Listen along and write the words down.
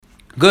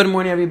Good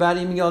morning,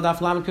 everybody. Miguel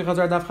Daf Lamed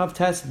Kichazar Daf Chav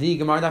Tes. The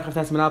Gemara Daf Chav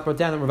Tes Manal brought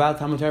down that we're about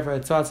Talmud Torah for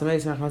Tzad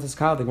Sameis Nachmatas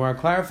Kal. The Gemara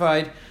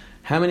clarified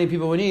how many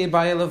people we need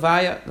by a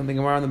Levaya. The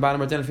Gemara on the bottom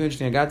brought down a few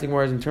interesting Agatic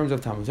words in terms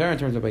of Talmud Torah, in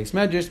terms of Beis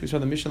Medrash. We saw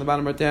the Mishnah on the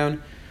bottom brought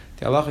down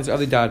the halachas is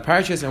Adi Dad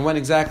Parshas and when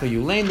exactly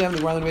you lane them. The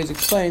Gemara on the ways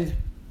explained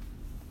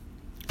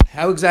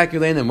how exactly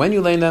you lane them, when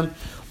you lane them,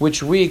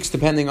 which weeks,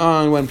 depending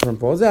on when Purim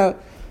falls out.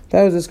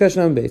 That was a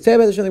discussion on Beis.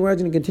 We're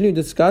going to continue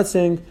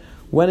discussing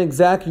when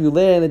exactly you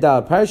lay in the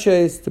Dal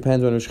Parshas.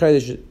 Depends on Rosh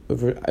Chodesh,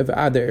 if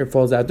either it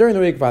falls out during the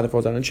week, if either it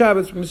falls out on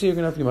Shabbos. We're going to see you're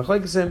going to have to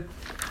Machlekes.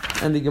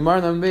 And the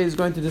Gemara Nambe is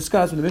going to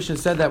discuss when the Mishnah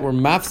said that we're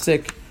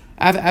mafsik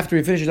after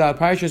we finish the Dal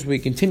Parshas, we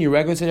continue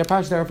regular Seder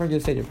Parshas. They're referring to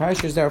the Seder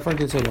Parshas. They're referring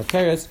to the Seder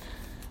Keres.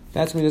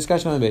 That's going to be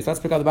discussion on the base.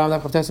 Let's pick out the bottom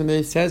of the Testament.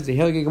 It says the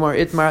Hilgi Gemara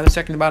Itmar, the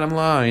second bottom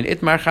line.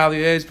 Itmar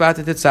Chaliyos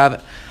Batet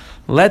Tzav.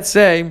 Let's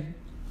say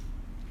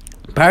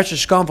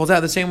Parshas Shkom falls out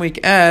the same week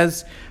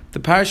as the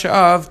parsha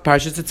of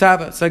Parshas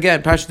Tetzaveh. So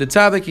again, Parshas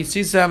Tetzaveh,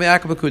 Kisisa,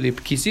 V'Yaakov Akudi.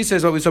 Kisisa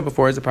is what we saw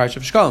before, is the Parsha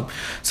of Shkolm.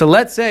 So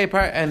let's say,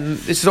 and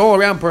this is all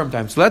around Purim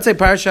time. So let's say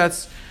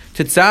Parshas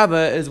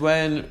Tetzaveh is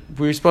when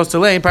we're supposed to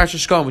lay in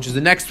Parshas Shkolm, which is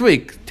the next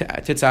week.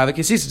 Tetzaveh,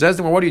 Kisisa. Says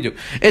the what do you do?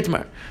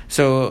 Itmar.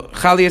 So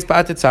Chali es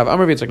Ba'at Tetzaveh.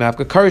 Amar Yitzchak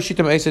Nafka.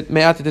 Karashitam Eiset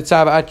Me'at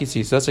Tetzaveh Ad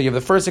Kisisa. So you have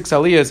the first 6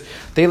 aliyahs.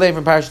 They lay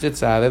from Parshas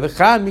Tetzaveh.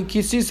 V'Chan Min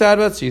Kisisa Ad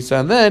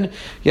Vatzisa. And then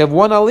you have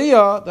one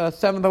aliyah, the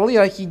 7th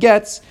aliyah. He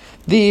gets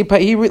he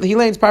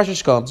lanes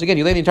Parshas Shkolm. So again,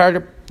 you lay the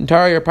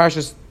entire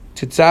Parshas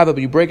Tetzaveh, but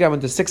you break it up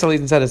into 6 aliyahs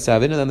instead of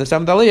 7, and then the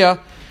 7th aliyah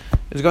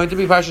is going to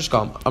be Parshas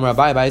Shkolm. Amar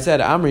Abai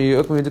said,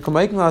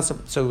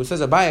 so it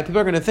says Abai, people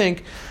are going to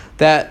think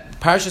that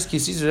Parshas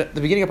Kisisa, the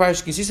beginning of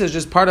Parshas Kisisa is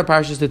just part of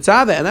Parshas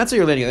Tetzaveh, and that's what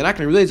you're learning. They're not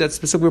going to realize that's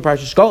specifically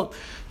Parshas Shkolm.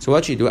 So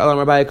what you do?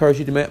 Rather, it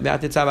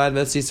says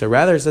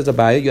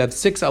Abai, you have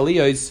 6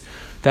 aliyahs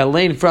that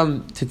lane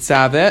from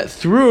Tetzaveh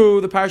through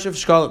the Parsha of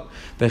Shkolm.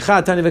 And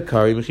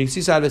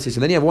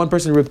then you have one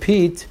person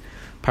repeat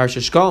Parsha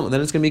Shkolm, and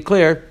then it's going to be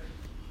clear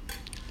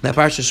that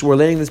Parsha, we're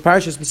laying this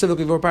Parsha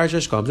specifically for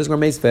Parsha Shkolm. This is where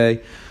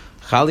Meisvei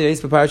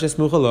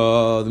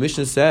the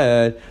Mishnah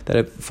said that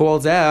it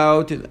falls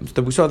out.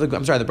 We saw the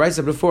Brisa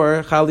said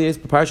before. The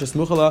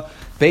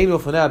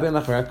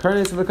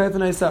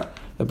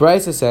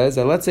Brisa says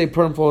that let's say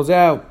Purim falls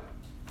out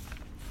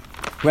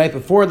right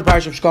before the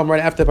Parsha of Shkolm,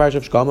 right after the Parsha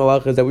of Shkolm, the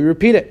halacha is that we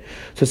repeat it.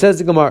 So it says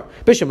the Gemara,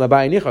 Bisham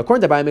Labai Nicha.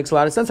 According to Labai, it makes a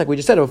lot of sense. Like we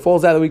just said, if it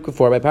falls out the week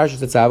before by Parsha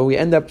Tetzaveh, we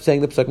end up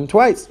saying the Pesukim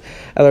twice.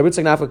 According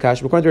to Rabbi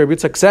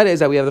Yitzchak said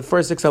is that we have the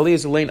first 6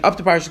 aliyahs lane up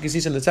to Parsha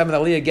Kisisa, and the 7th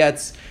aliyah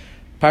gets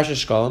Parsha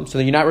Shkolm. So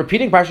then you're not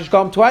repeating Parsha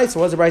Shkolm twice. So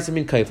what does the Brisa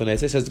mean? Kaifon. It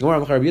says the Gemara,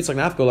 Rabbi Yitzchak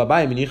Nafko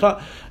Labai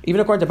Minicha. Even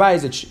according to Bai,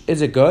 is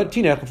it good?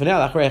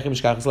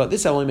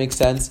 This only makes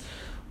sense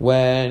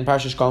when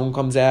Parsha Shkolm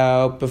comes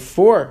out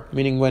before,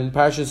 meaning when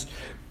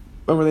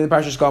we're laying the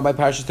Parsha Shkolm by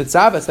Parsha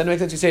Tetzaveh, then it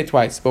makes sense you say it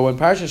twice. But when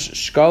Parsha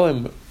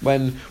Shkolm,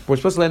 when we're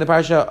supposed to lay in the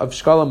Parsha of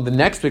Shkolm the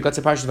next week, let's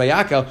say Parsha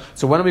Vayakel,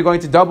 so when are we going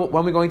to when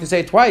are we going to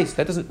say it twice?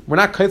 We're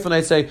not kaifon I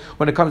say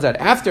when it comes out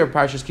after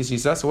Parsha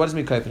Kisisa. So what does it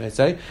mean kaifon I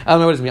say? I don't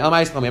know what does it mean.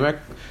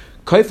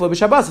 Kaifla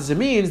b'Shabbos, it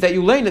means that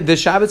you lane it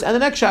this Shabbos and the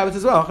next Shabbos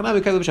as well.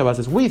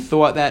 We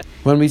thought that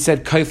when we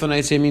said kaifla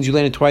I say it means you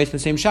lane it twice in the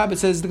same Shabbos.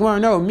 It says the Gemara,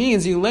 no, it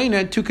means you lane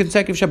it 2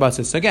 consecutive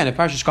Shabbos. So again, if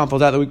Parsha Shkolm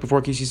falls out the week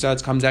before Kisisa,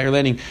 it comes out, you're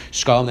laning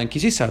Shkolm, then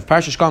Kisisa. If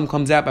Parsha Shkolm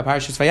comes out by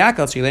Parsha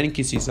Vayakel, so you're laning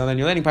Kisisa, then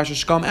you're laning Parsha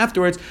Shkolm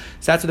afterwards.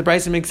 So that's what the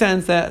Brisa makes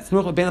sense. That it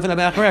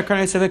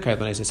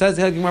says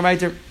the Gemara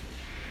weiter.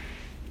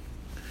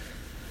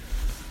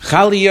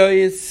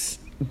 Chaliyos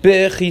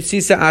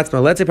B'Chisisa Atzma.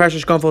 Let's say Parsha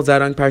Shkolm falls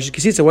out on Parsha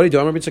Kisisa. What do you do?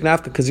 I'm Rabbi Yitzchak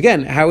Nafka. Because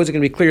again, how is it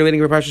going to be clear relating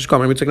to Parsha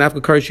Shkolm? Rabbi Yitzchak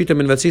Nafka Karashita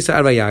Min Vatzisa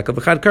Ad Vayakel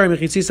V'Chad Karim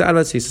Chisisa Ad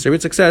Vatzisa. So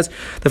Rabbi Yitzchak says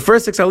the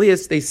first 6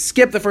 aliyahs they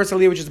skip the first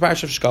aliyah, which is the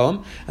Parsha of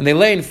Shkolm, and they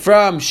lane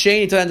from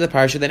Sheni to the end of the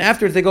Parsha. Then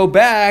afterwards they go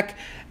back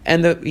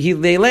and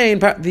they lane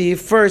the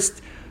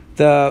first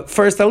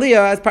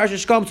aliyah as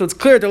Parsha Shkolm, so it's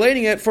clear they're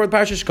laning it for the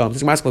Parsha Shkolm.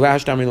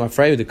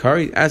 The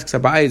Kari asks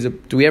Abai,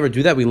 do we ever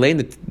do that? We lane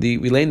the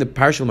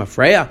Parsha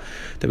Mafreya,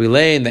 that we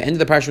lane the end of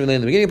the Parsha, we lane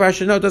the beginning of the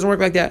Parsha. No, it doesn't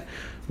work like that.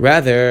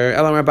 Rather, you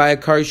have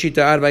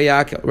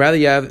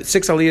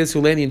 6 aliyahs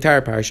who lane the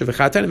entire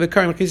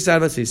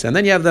Parsha, and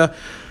then you have the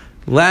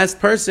last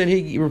person,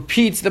 he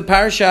repeats the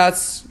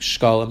Parshas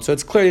Shkolm. So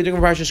it's clear you're doing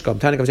a Parsha Shkolm.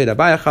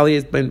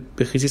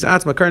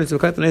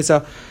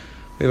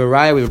 We have a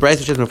raya, we have a brayso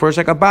which says before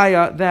Shek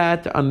Abaya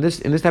that in this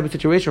type of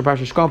situation where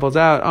Parsha Shkolm falls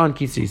out on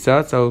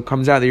Kisisa, so it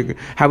comes out that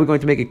how are we going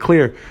to make it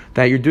clear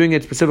that you're doing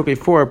it specifically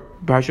for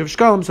Parsha of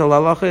Shkolm? So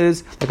Lalach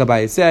is, like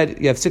Abaya said,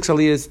 you have 6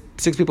 aliyahs,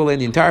 6 people in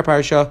the entire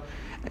Parsha.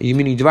 You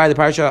divide the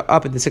Parsha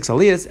up into 6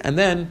 aliyahs, and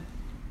then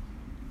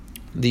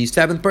the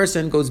 7th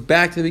person goes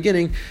back to the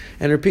beginning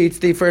and repeats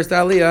the first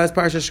aliyah as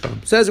Parsha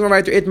Shkolm. Says we're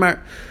right to Itmar.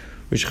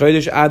 Rosh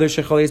Chodesh Adar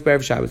shechalis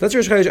b'erev Shabbos. Let's say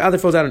Rosh Chodesh Adar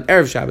falls out on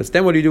erev Shabbos.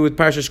 Then what do you do with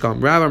Parsha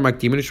Shkolm? Rav are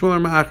makdim and Shmuel are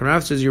ma'achar.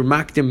 Rav says you're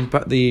makdim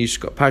the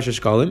Parsha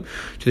Shkolm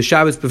to the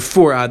Shabbos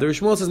before Adar.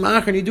 Shmuel says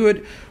ma'achar, and you do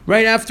it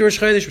right after Rosh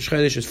Chodesh. Rosh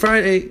Chodesh is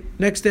Friday.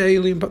 Next day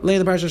you lay in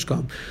the Parsha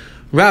Shkolm.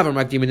 Rav or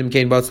Makdimim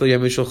Kain Batzal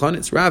Yom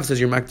Shulchan. Rav says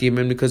you're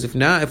Makdimim because if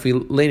we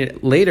lane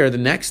it later the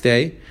next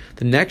day,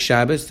 the next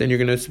Shabbos, then you're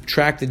going to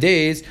subtract the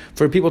days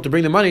for people to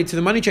bring the money to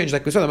the money change.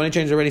 Like we saw, the money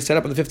change is already set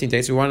up on the 15th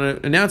day, so we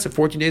want to announce it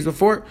 14 days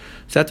before.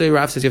 So that's why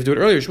Rav says you have to do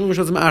it earlier. You could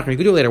do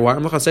it later. The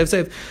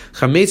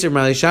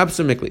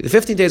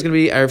 15th day is going to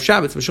be Erev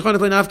Shabbos. So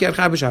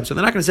they're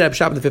not going to set up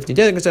Shabbos on the 15th day.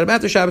 They're going to set up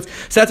after Shabbos.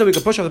 So that's how we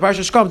can push off the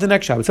Parsha Shkom to the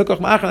next Shabbos. That's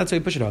how we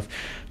push it off.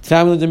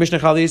 The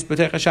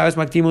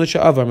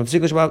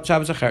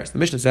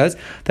Mishnah says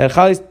that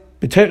Chalis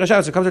B'Teich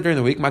Shabbos comes out during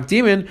the week.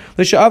 Makdimin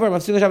l'sha'avar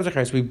mafsik l'Shabbos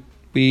acheres.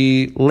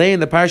 We lay in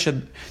the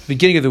parsha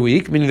beginning of the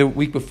week, meaning the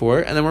week before,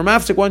 and then we're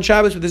mafsik one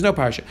Shabbos, but there's no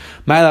parsha.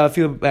 Ma'ala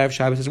afil Erev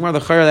Shabbos. It's more the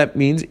chayra that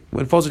means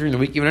when it falls during the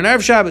week, even an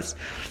Erev Shabbos.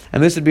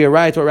 And this would be a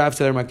riot to what Rav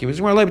said. Makdimin. It's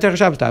more like B'Teich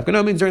Shabbos top. No,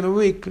 it means during the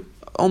week.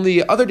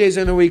 Only other days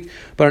in the week,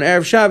 but on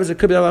Erev Shabbos, it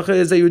could be halacha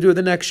is that you would do it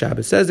the next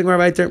Shabbos. Says the Gemara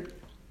right there.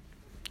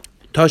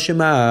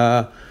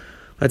 Tashima.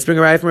 Let's bring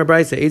a riot from our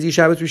brayso. Ezi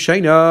Shabbos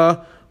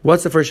Rishayna.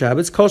 What's the first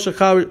Shabbos? Kol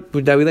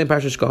shachar that we learn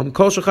Parshas Shkom.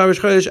 Kol shachar Rosh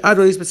Chodesh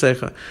Adar Lis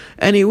B'Seicha.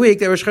 Any week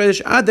that Rosh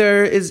Chodesh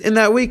Adar is in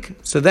that week,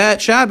 so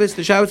that Shabbos,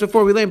 the Shabbos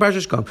before, we learn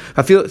Parshas Shkom.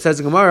 Says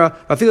the Gemara,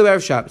 Afilu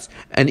Erev Shabbos,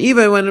 and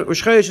even when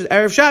Rosh Chodesh is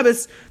Erev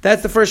Shabbos,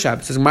 that's the first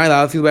Shabbos. It says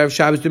Ma'ila Afilu Erev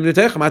Shabbos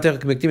Dumnutech Matech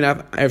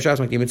K'Miktim Erev Shabbos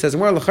Makdim. It says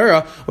Gemara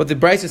L'Chara. What the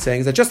Bryce is saying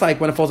is that just like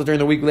when it falls during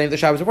the week, we learn the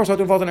Shabbos before, so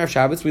when it falls on Erev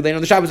Shabbos, we learn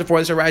on the Shabbos before.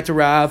 This is a right to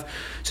Rav.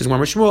 Says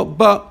Gemara Shmuel,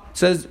 but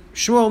says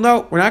Shmuel,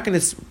 no, we're not going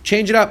to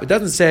change it up. It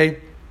doesn't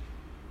say.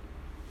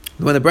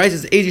 When the Bryce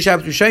says Ezi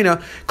Shabbos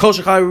Rishayna, Kol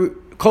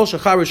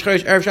Shachar Rosh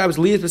Chodesh Erev Shabbos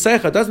Liyas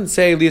B'Seicha, it doesn't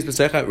say Liyas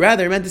B'Seicha.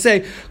 Rather, it meant to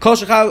say Kol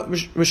Shachar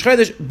Rosh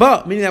Chodesh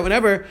Ba, meaning that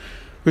whenever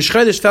Rosh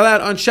Chodesh fell out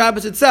on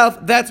Shabbos itself,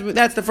 that's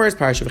the first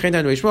parsha. V'chein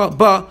Tan Shmuel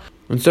Ba,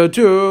 and so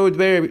too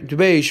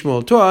Debei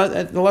Shmuel taught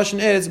that the lashon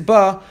is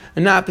Ba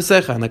and not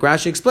B'Seicha. And like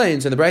Rashi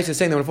explains, and the Bryce is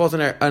saying that when it falls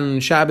on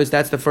Shabbos,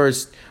 that's the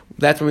first.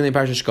 That's when we learn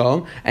Parshas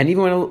Shkom, and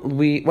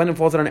even when it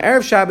falls on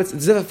Erev Shabbos,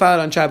 it's as if it fell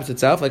on Shabbos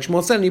itself. Like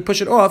Shmuel said, and you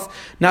push it off,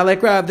 not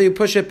like Rav, that you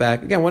push it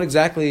back. Again, what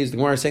exactly is the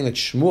Gemara saying that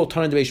Shmuel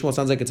Tana Debei Shmuel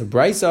sounds like it's a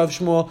brayso of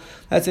Shmuel?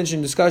 That's an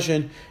interesting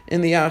discussion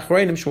in the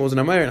Achreinim. Shmuel's an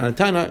Amayr and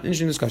Anatana.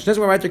 Interesting discussion. That's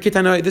why right there.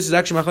 Kitanoi. This is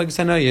actually Machlekes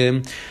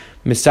Tanoim.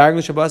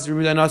 Misargin Shabbos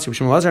Rebbe Nasi.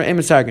 Shmuel Lazar and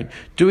Misargin.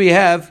 Do we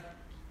have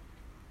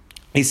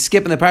a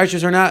skip in the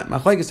parashas or not?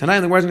 Machlekes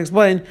Tanoim. The Gemara doesn't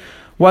explain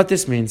what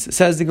this means. It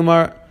says the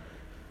Gemara.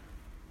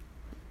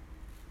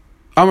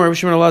 Amar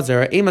Shimon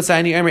Elazar,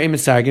 Emasani, Amar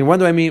Emasargin. What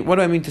do I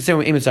mean to say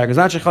when Emasargin?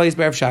 Zman Shechalis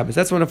B'Erev Shabbos.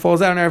 That's when it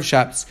falls out on Erev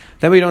Shabbos.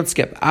 Then we don't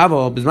skip.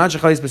 Avol B'Zman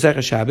Shechalis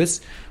B'Seicha Shabbos.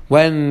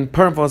 When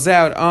Purim falls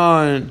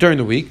out during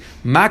the week,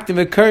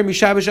 Makdim V'Kur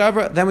MiShabbos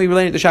Avra. Then we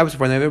relate it to Shabbos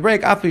before. Then we have a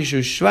break. Afi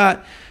Shu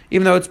Shvat.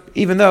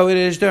 Even though it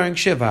is during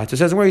Shivat. So it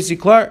says where you see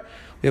Clark.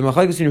 We have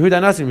Machlekes in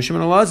Yehuda Nasi and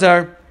Shimon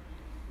Elazar.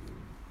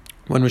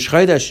 When Rosh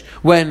Chodesh,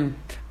 when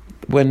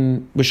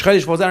Rosh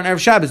Chodesh falls out on Erev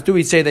Shabbos, do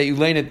we say that you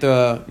lane it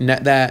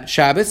that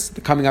Shabbos,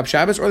 the coming up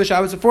Shabbos, or the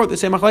Shabbos before? The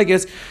same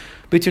machlekes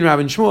between Rav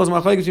and Shmuel is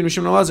machlekes between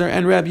Shimon Elazar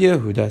and Reb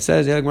Yehuda.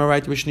 Says the Gemara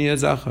right to Mishnah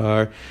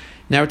Zachar.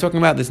 Now we're talking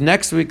about this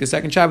next week, the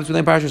second Shabbos, we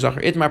lane Parshas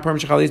Zachar. Itmar Purim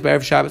Shechalis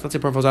B'Erev Shabbos. Let's say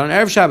Purim falls out on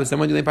Erev Shabbos. Then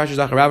when you lane Parshas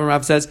Zachar,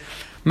 Rav says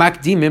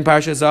Makdimin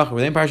Parshas Zachar.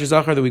 We lane Parshas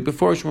Zachar the week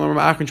before.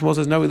 Shmuel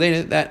says no, we lane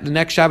it that the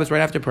next Shabbos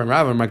right after Purim.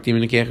 Rav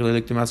Makdimin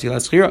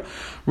Nekech.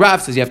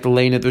 Rav says you have to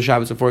lane it the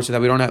Shabbos before so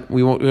that we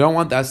don't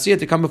want the Asiyah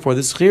to come before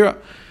the Schira.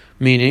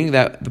 Meaning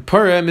that the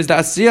Purim is the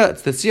Asiyah,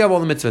 it's the Asiyah of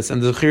all the mitzvahs,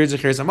 and the Zechir is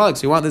Zechir Samalek.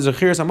 So you want the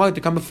Zechir Samalek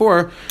to come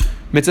before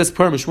mitzvahs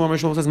Purim.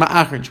 Shmuel says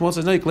Ma'achrin. Shmuel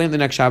says no, you claim the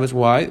next Shabbos.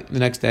 Why? The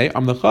next day.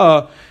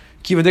 Amlecha.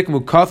 Since you have that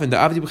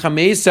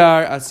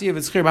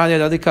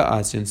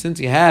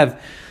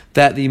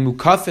the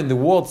Mukafin, the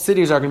walled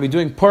cities, are going to be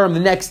doing Purim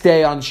the next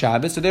day on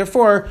Shabbos, so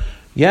therefore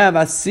you have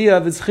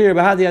Asiyah v'Zchir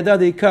b'Hadi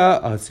Adadi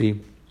Ka'asi.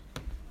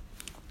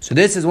 So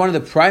this is one of the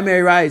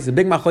primary rights, the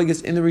big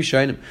machlokes in the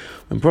Rishonim.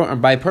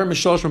 By Purim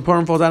Mishlosh, when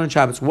Purim falls out on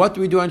Shabbos, what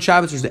do we do on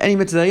Shabbos? Is there any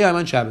mitzvah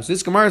on Shabbos?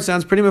 This Gemara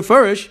sounds pretty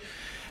mefurish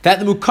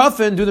that the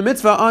Mukafin do the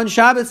mitzvah on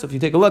Shabbos. So if you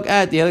take a look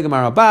at the Eli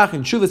Gemara Bach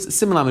and Shuvas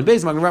Similam and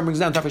Beis, Magen brings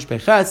down Tafish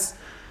Peches.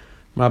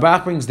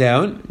 Rabach brings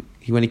down,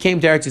 when he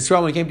came to Eretz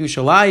Yisrael, when he came to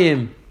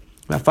Yerushalayim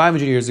about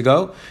 500 years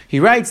ago, he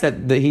writes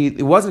that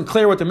it wasn't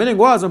clear what the meaning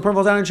was when Purim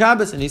falls out on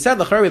Shabbos, and he said,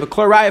 L'char, we have a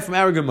Klor Raya from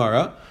our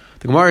Gemara.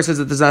 The Gemara says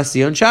that there's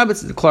Asiyah on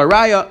Shabbos, the Klor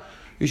Raya,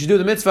 you should do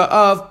the mitzvah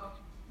of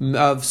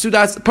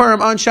Sudas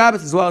Purim on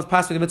Shabbos, as well as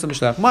passing the mitzvah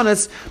Mishlach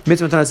Manas,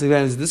 mitzvah Tanas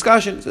is a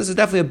discussion. So this is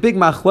definitely a big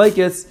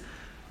machlokes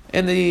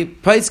in the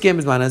Paiskim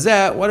is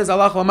Manazeh. What is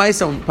Allah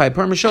L'maisa by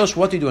Purim Mishosh?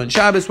 What do you do on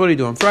Shabbos? What do you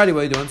do on Friday?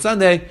 What do you do on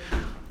Sunday?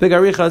 Big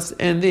arichas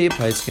in the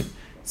Paiskim.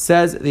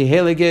 Says the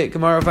Heilige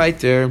Gemara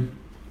Vayter.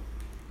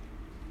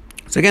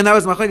 So again, that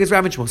was Machlekes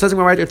Rav and Shmuel. Says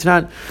Gemara Vayter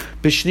Tanan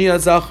B'Shniya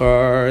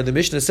Zachar. The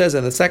Mishnah says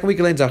that the second week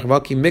of Lein Zachar,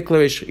 Valki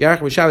Mikler Yarach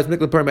B'Shabbos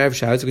Mikler Purim Erev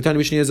Shabbos. So Ketani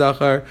B'Shniya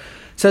Zachar.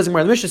 Says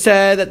Gemara. The Mishnah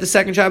said that the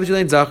second Shabbos you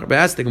Lein Zachar. But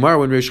ask the Gemara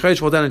when Rosh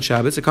Chodesh falls down on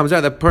Shabbos, it comes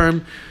out that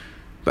Purim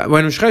But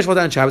when Rosh Chodesh falls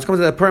down on Shabbos, comes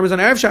that Purim is on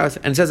Erev Shabbos,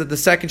 and it says that the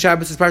second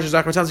Shabbos is Parshas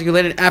Zachor. It sounds like you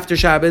laid it after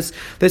Shabbos.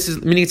 This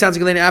is meaning it sounds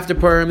like you laid it after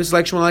Purim. This is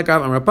like Shmuel like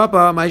Amar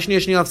Papa, my Shni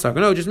Shni Alfsak.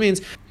 No, it just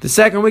means the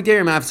second weekday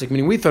you're mafsik.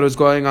 Meaning we thought it was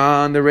going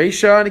on the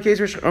Reisha in the case.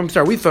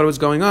 We thought it was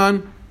going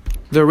on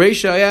the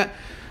Reisha.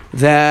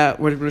 That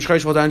when Rosh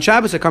Chodesh falls down on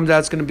Shabbos, it comes out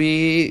it's going to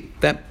be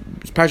that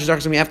Parshas Zachor is going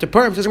to be after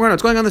Purim. It says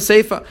it's going on the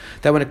Seifa.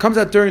 That when it comes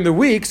out during the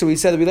week, so we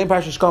said that we learn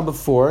Parshas Shkom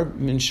before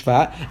in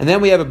Shvat, and then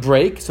we have a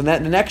break. So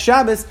that the next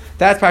Shabbos,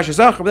 that's Parshas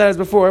Zachor, but that is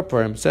before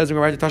Purim. It says we're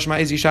going to write the Tashma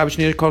Izi Shabbos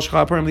Shnei Kol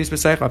Shcha Purim Lis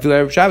B'Seicha. I feel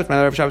Erev Shabbos, my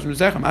Erev Shabbos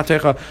B'Seicha.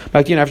 Matecha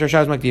Makdim after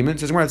Shabbos Makdim. It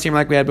says we're going to seem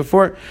like we had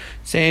before.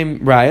 Same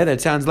raya that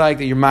sounds like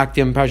that you're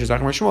Makdim Parshas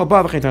Zachor. Shmuel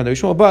Ba v'chein Tanah.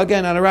 Shmuel Ba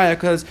again not a raya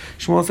because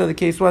Shmuel said the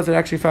case was it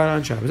actually fell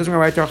on Shabbos. It says we're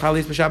going to write Torah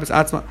Chalis B'Shabbos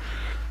Atzma.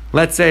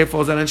 Let's say it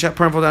falls down on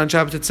Purim falls down on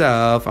Shabbos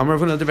itself.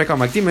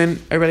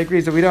 Everybody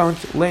agrees that we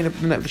don't lay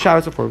the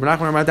Shabbos before. Purim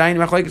shechalis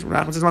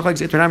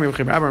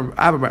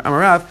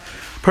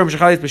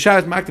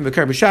b'Shabbos makdim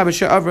b'ker b'Shabbos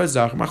she'avra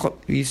zach.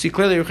 You see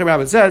clearly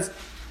Rabbi says,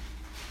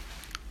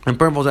 and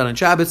Purim falls down on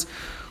Shabbos.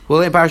 We'll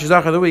lay Parashas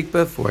Zachor the week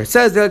before. It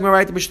says the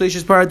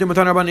b'shlishis paradum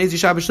matan rabban izi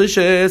Shabbos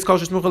shlishis kol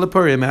shesmucha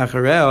lePurim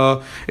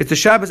achareo. It's the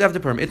Shabbos after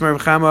Purim. Itmar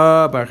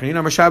v'chama barchanin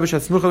amar Shabbos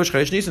shesmucha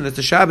l'shchayish nisan. It's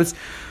the Shabbos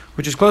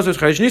which is closer to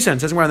Chayish Nisan.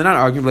 It says where they're not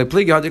arguing like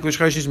pligi hadik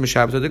l'shchayish nisan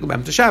b'Shabbos hadik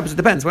l'bam to Shabbos. It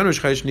depends when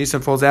Chayish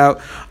Nisan falls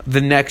out the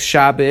next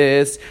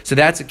Shabbos. So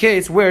that's the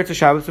case where it's a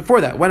Shabbos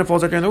before that. When it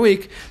falls out during the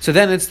week, so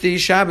then it's the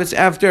Shabbos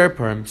after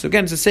Purim. So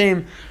again, it's the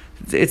same.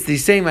 It's the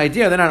same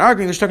idea. They're not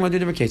arguing. They're talking about two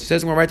different cases. It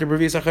says we're right to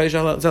Revi'is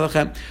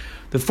Zelachem.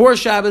 The 4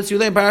 Shabbos you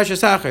lay in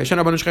Parashas Zachor.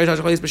 Shana Banu Shchayish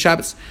Shabbos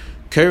b'Shabbos.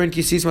 Karen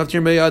Kisis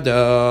Maftir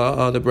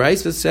B'Yada. The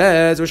Brisa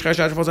says Rosh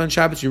Chodesh falls on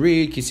Shabbos. You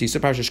read Kisis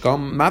Parashas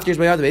Shkom Maftir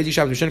B'Yada. V'Ezi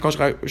Shabbos Shana Kol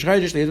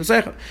Shchayish Leis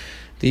B'Seicha.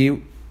 The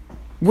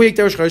week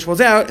that Rosh Chodesh falls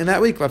out, in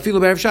that week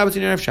Vafilu B'Erev Shabbos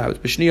in Erev Shabbos.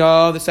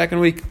 B'Shniya the second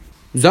week.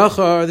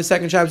 Zachor, the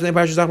second Shabbos, in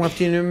Parashas Zachor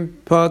Maftinim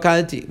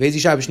Pa'Kalati. V'Ezi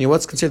Shabbos Shniya.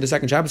 What's considered the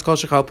second Shabbos? Kol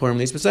Shechal Purim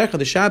Leis B'Seicha.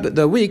 The Shabbos,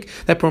 the week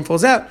that Purim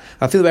falls out.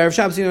 Vafilu B'Erev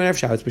Shabbos in Erev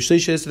Shabbos.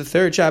 B'Shlishis the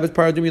third Shabbos.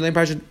 Paradum Yilein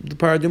Parashas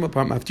Paradum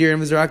Maftirim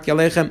V'Zarak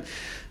Yalechem.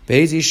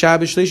 V'Ezi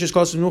Shabbos Shlishis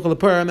Kol Shesmucha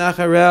LePurim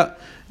Achareh.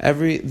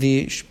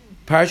 The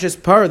Parashas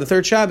Parah, the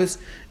third Shabbos,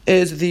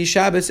 is the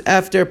Shabbos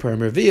after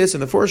Purim Revi'is,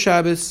 and the 4th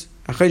Shabbos.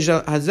 So the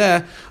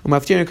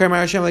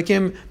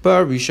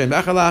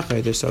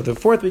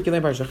 4th week in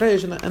Parashas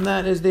Chayish, and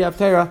that is the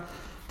Haftarah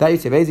that you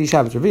say. V'Ezi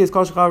Shabbos Revi'is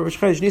Kol Shechal Rosh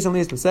Chodesh Nisan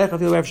Leis B'Seicha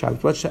Vafilu B'Erev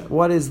Shabbos.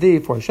 What is the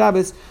 4th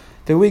Shabbos?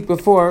 The week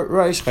before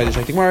Rosh Chodesh.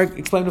 I think Mark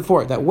explained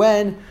before that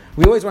when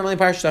we always want to lay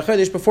Parashas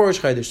Chodesh before Rosh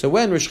Chodesh. So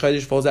when Rosh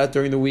Chodesh falls out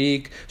during the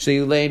week, so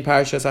you lay in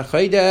Parashas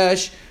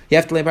Chodesh, you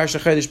have to lay Parashas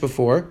Chodesh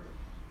before.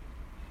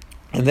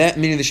 And that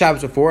meaning the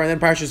Shabbos before, and then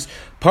Parashas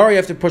Parah you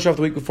have to push off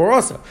the week before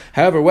also.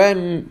 However,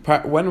 when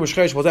Rosh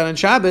Chodesh falls out on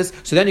Shabbos,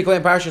 so then you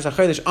claim Parashas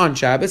Chodesh on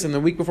Shabbos, and the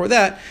week before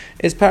that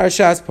is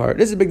Parashas Parah.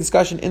 This is a big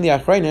discussion in the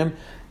Achrayim.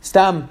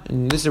 Stam,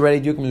 and this is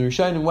already Dukim in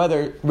Rishayim,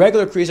 whether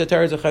regular Kriyas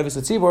HaTorah is a Chavis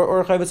HaTzibor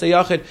or a Chavis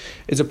HaYachid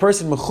is a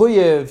person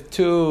mechuyev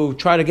to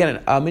try to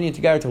get a minion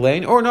together to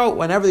lane, or no,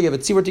 whenever they have a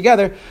tzibor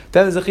together,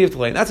 then there's a chiv to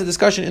lane. That's a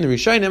discussion in the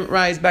Rishayim,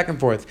 rise back and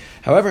forth.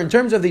 However, in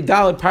terms of the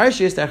Daled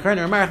Parashas, the Achrayim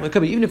Marach, it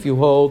could be even if you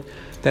hold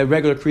that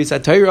regular Kriyas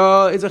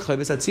HaTorah is a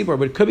Chavis HaTzibor,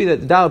 but it could be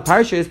that the Daled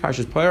Parashas,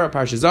 Parashas Parah,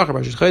 Parashas Zachor,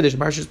 Parashas Chodesh,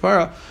 and Parashas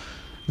Parah,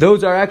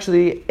 those are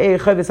actually a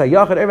Chavis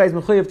HaYachid. Everybody's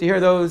mechuyev to hear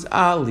those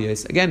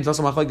aliyas. Again, it's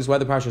also machlokes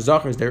whether Parashas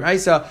Zachor is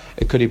deraisa.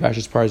 It could be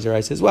Parashas Parah is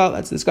deraisa as well.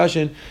 That's a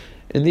discussion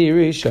in the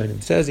Rishonim.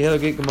 It says the Yellow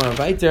Gate Gemara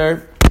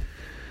weiter.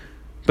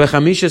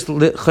 B'chamishas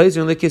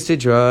chayzun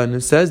lekisidra, and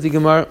it says the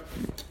Gemara.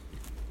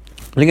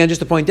 And again, just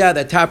to point out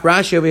that top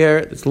Rashi over here,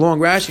 it's long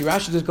Rashi.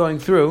 Rashi is just going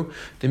through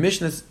the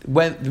Mishnah.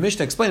 When the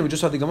Mishnah explained, we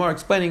just saw the Gemara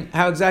explaining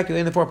how exactly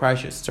in the 4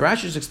 parashas. So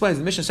Rashi just explains.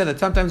 The Mishnah said that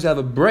sometimes you have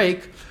a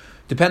break.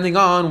 Depending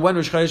on when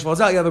Rosh Chodesh falls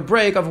out, you have a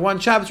break of 1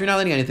 Shabbos, you're not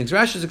letting anything. So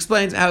Rashi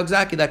explains how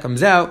exactly that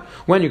comes out,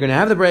 when you're going to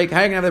have the break, how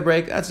you're going to have the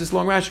break. That's this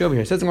long Rashi over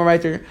here. It says more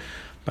right there.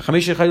 The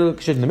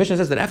Mishnah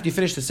says that after you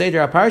finish the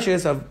Seder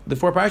parashas of the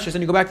 4 parashas,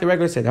 then you go back to the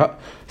regular Seder.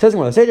 It says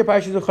more, the Seder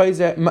parashas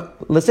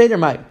the Seder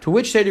Mai. To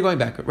which Seder you're going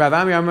back? Rav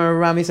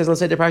Rami says the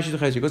Seder parashas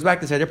the goes back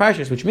to the Seder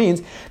parashas, which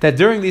means that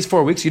during these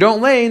 4 weeks you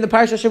don't lay in the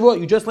parashas Shavuot,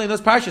 you just lay in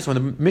those parashas. When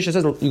the Mishnah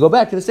says you go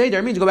back to the Seder,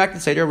 it means you go back to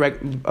the Seder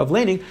of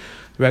laning.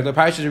 The regular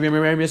parashas,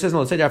 Rabbi says,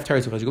 no, Seder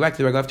Haftarah. So you go back to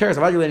the regular Haftarah.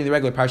 So while you're learning the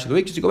regular parashas of the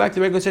week, just you go back to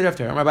the regular Seder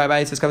Haftarah.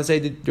 Rabbi says, "Come say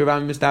the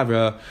Rav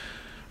Mistavra."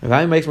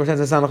 Rav makes more sense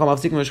than Sam Lacham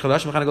Afsik Rosh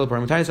Chodesh Mechanah Gol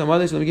Purim. Tiny some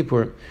others, let me keep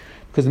Purim.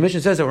 Because the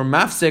Mishnah says that we're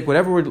mafsik,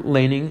 whatever we're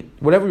laning,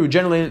 whatever we were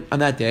generally on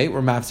that day, we're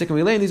mafsik, and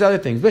we lay in these other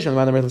things. Mishnah, the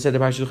Mandarin said the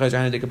parashas Chayz,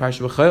 and the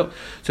parashas B'Chayil.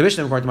 So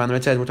Mishnah, according to the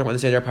Mandarin, says we're talking about the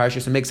Seder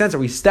parashas. So it makes sense that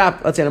we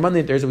stop. Let's say on a Monday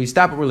and Thursday, we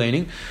stop what we're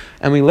laning,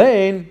 and we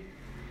lay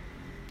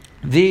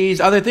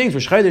these other things,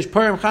 Rosh Chodesh,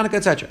 Purim, Chanukah,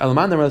 etc.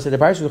 Elaman said the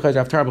parashas Chayz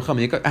Haftarah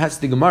B'Chayil. It has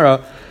the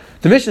Gemara.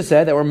 The Mishnah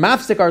said that we're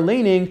mafsik our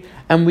laning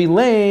and we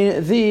lay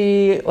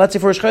the, let's say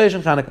for Rosh Chodesh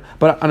and Chanukah.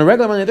 But on a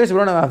regular Monday and Thursday, we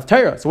don't have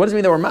Haftarah. So what does it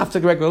mean that we're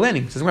mafsik regular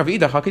laning? It says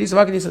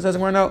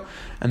we're no.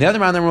 And the other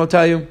man then will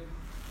tell you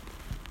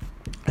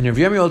And Rav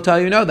Yirmiyah will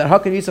tell you, no, that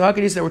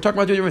Hakadisa, that we're talking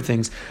about two different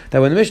things. That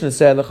when the Mishnah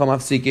said, L'chol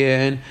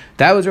mafsikin,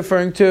 that was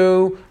referring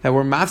to, that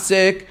we're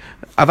mafsik,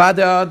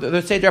 avada,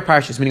 the Seder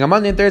Parshas, meaning on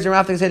Monday and Thursday, we're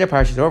mafsik Seder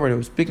Parshas. Over, it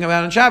was speaking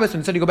about on Shabbos,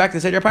 when instead you go back to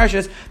the Seder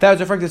Parshas, that was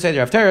referring to the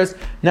Seder Haftarah,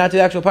 not to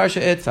the actual Parsha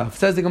itself.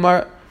 Says the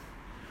Gemara,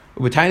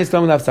 ask the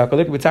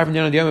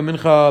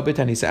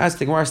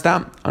Gemara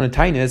stam on a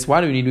tainis. Why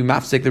do we need to be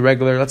mafsik the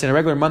regular? Let's say on a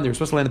regular Monday we're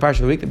supposed to lay in the parsha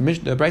of the week.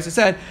 The Brisa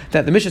said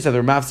that the Mishnah said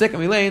we're mafsik and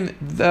we lay in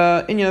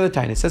the inyan of the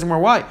tainis. Says Gemara,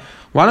 why?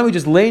 Why don't we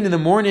just lay in the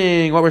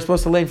morning what we're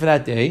supposed to lay in for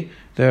that day,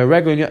 the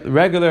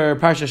regular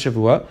parsha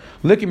shavua?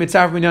 Looking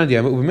mitzvah minyan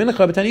diyam,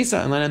 u'mincha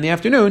b'tanisa, and then in the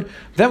afternoon,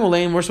 then we'll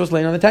lay in. We're supposed to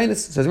lay in on the tainis.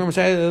 Says Gemara,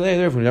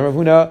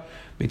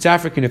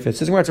 mitzvah kinefit.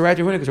 Says Gemara, it's a right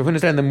to Ravuna because Ravuna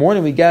said in the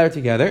morning we gather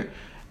together.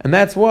 And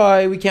that's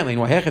why we can't lay in.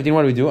 What do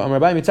we do?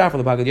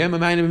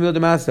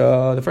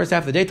 The first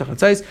half of the day,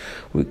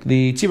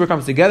 the tzibur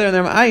comes together and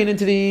they're ayin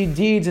into the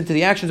deeds, into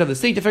the actions of the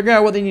state to figure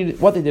out what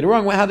they did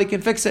wrong, how they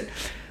can fix it.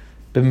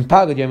 So then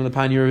from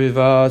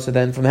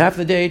the half of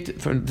the day,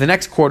 from the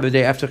next quarter of the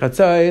day after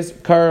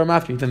chatzais, karam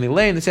after, then they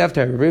lay in the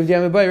after. In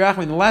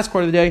the last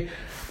quarter of the day,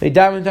 they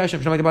daven into Hashem.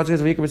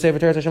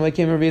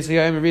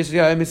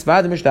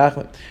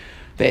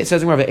 It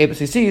says more of the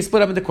APCC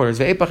split up into quarters.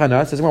 The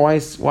APCC says more, why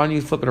don't you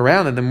flip it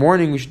around? In the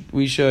morning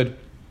we should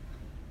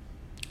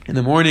do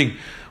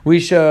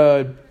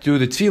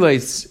the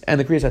tefillas and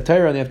the kriyas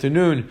hatayra. In the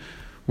afternoon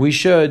we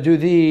should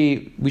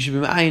be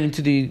ma'ayin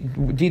into the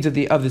deeds of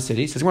the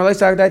city. Says more, and the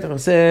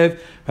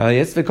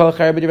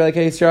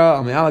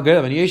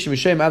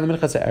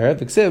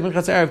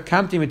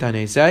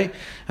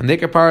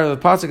part of the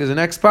pasuk is the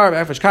next part.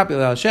 And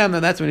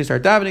that's when you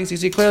start davening. So you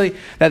see clearly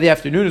that the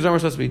afternoon is when we're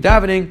supposed to be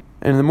davening,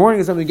 and in the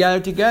morning is when we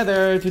gather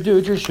together to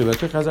do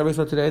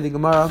Teshuvah. Today the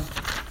Gemara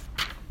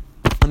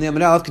on the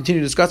Amud Aleph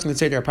continue discussing the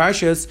Seder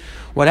Parshas.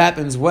 What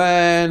happens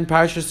when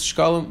Parshas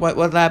Shkalim?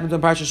 What happens when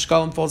Parshas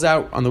Shkalim falls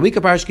out on the week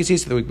of Parshas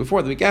Kisisa, the week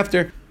before, the week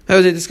after? There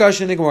was a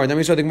discussion in the Gemara. Then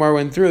we saw the Gemara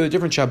went through the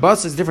different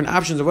Shabbos, different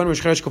options of when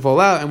Rosh Chodesh could fall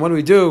out, and what do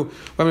we do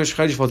when Rosh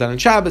Chodesh falls out on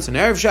Shabbos and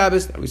Erev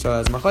Shabbos. We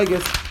saw that as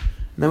machlokes.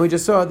 And then we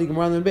just saw the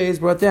Gemara on the base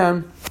brought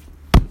down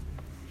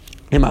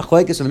in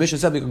machlokes. So the Mishnah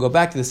said we could go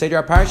back to the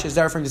Seder Parshas. Is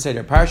that referring to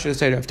Seder Parshas, the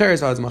Seder Haftarah,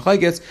 so as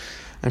machlokes?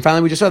 And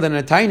finally, we just saw that in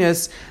a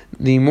tainus,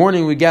 the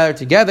morning we gather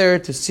together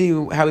to see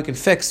how we can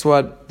fix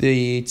what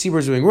the tzibur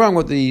is doing wrong,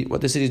 what the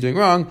city is doing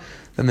wrong.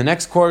 Then the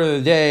next quarter of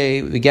the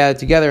day, we gather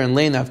together and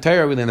lay in the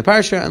haftarah, we lay in the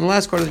parsha, and the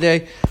last quarter of the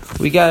day,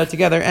 we gather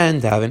together and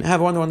daven.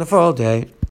 Have a wonderful day.